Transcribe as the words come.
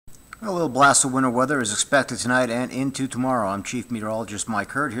A little blast of winter weather is expected tonight and into tomorrow. I'm Chief Meteorologist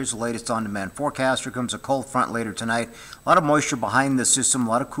Mike Hurd. Here's the latest on-demand forecast. Here comes a cold front later tonight. A lot of moisture behind the system, a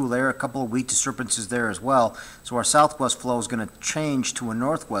lot of cool air, a couple of weak disturbances there as well. So our southwest flow is going to change to a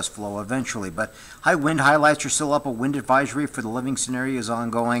northwest flow eventually. But high wind highlights are still up. A wind advisory for the Livingston area is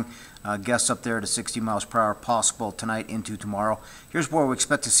ongoing. Gusts up there to 60 miles per hour possible tonight into tomorrow. Here's where we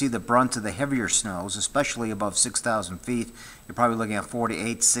expect to see the brunt of the heavier snows, especially above 6,000 feet. You're probably looking at 4 to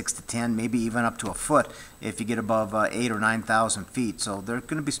 8, 6 to 10, maybe even up to a foot if you get above 8 or 9,000 feet. So there's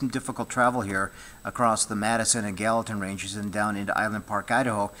going to be some difficult travel here across the Madison and Gallatin ranges and down into Island Park,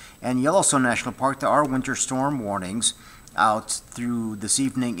 Idaho. And Yellowstone National Park, there are winter storm warnings out through this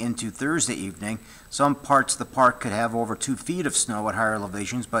evening into Thursday evening. Some parts of the park could have over 2 feet of snow at higher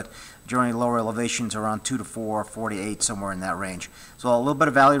elevations, but during lower elevations around 2 to 4, 4 to 8, somewhere in that range. So a little bit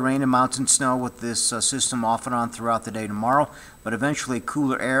of valley rain and mountain snow with this system off and on throughout the day tomorrow, but eventually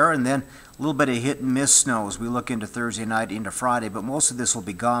cooler air and then a little bit of hit and miss snow as we look into Thursday night into Friday, but most of this will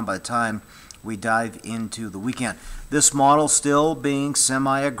be gone by the time we dive into the weekend. This model still being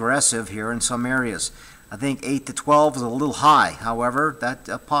semi-aggressive here in some areas. I think 8 to 12 is a little high. However, that's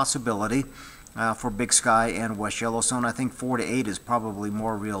a possibility for Big Sky and West Yellowstone. I think 4 to 8 is probably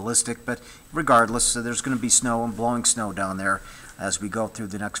more realistic, but regardless, there's going to be snow and blowing snow down there as we go through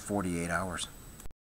the next 48 hours.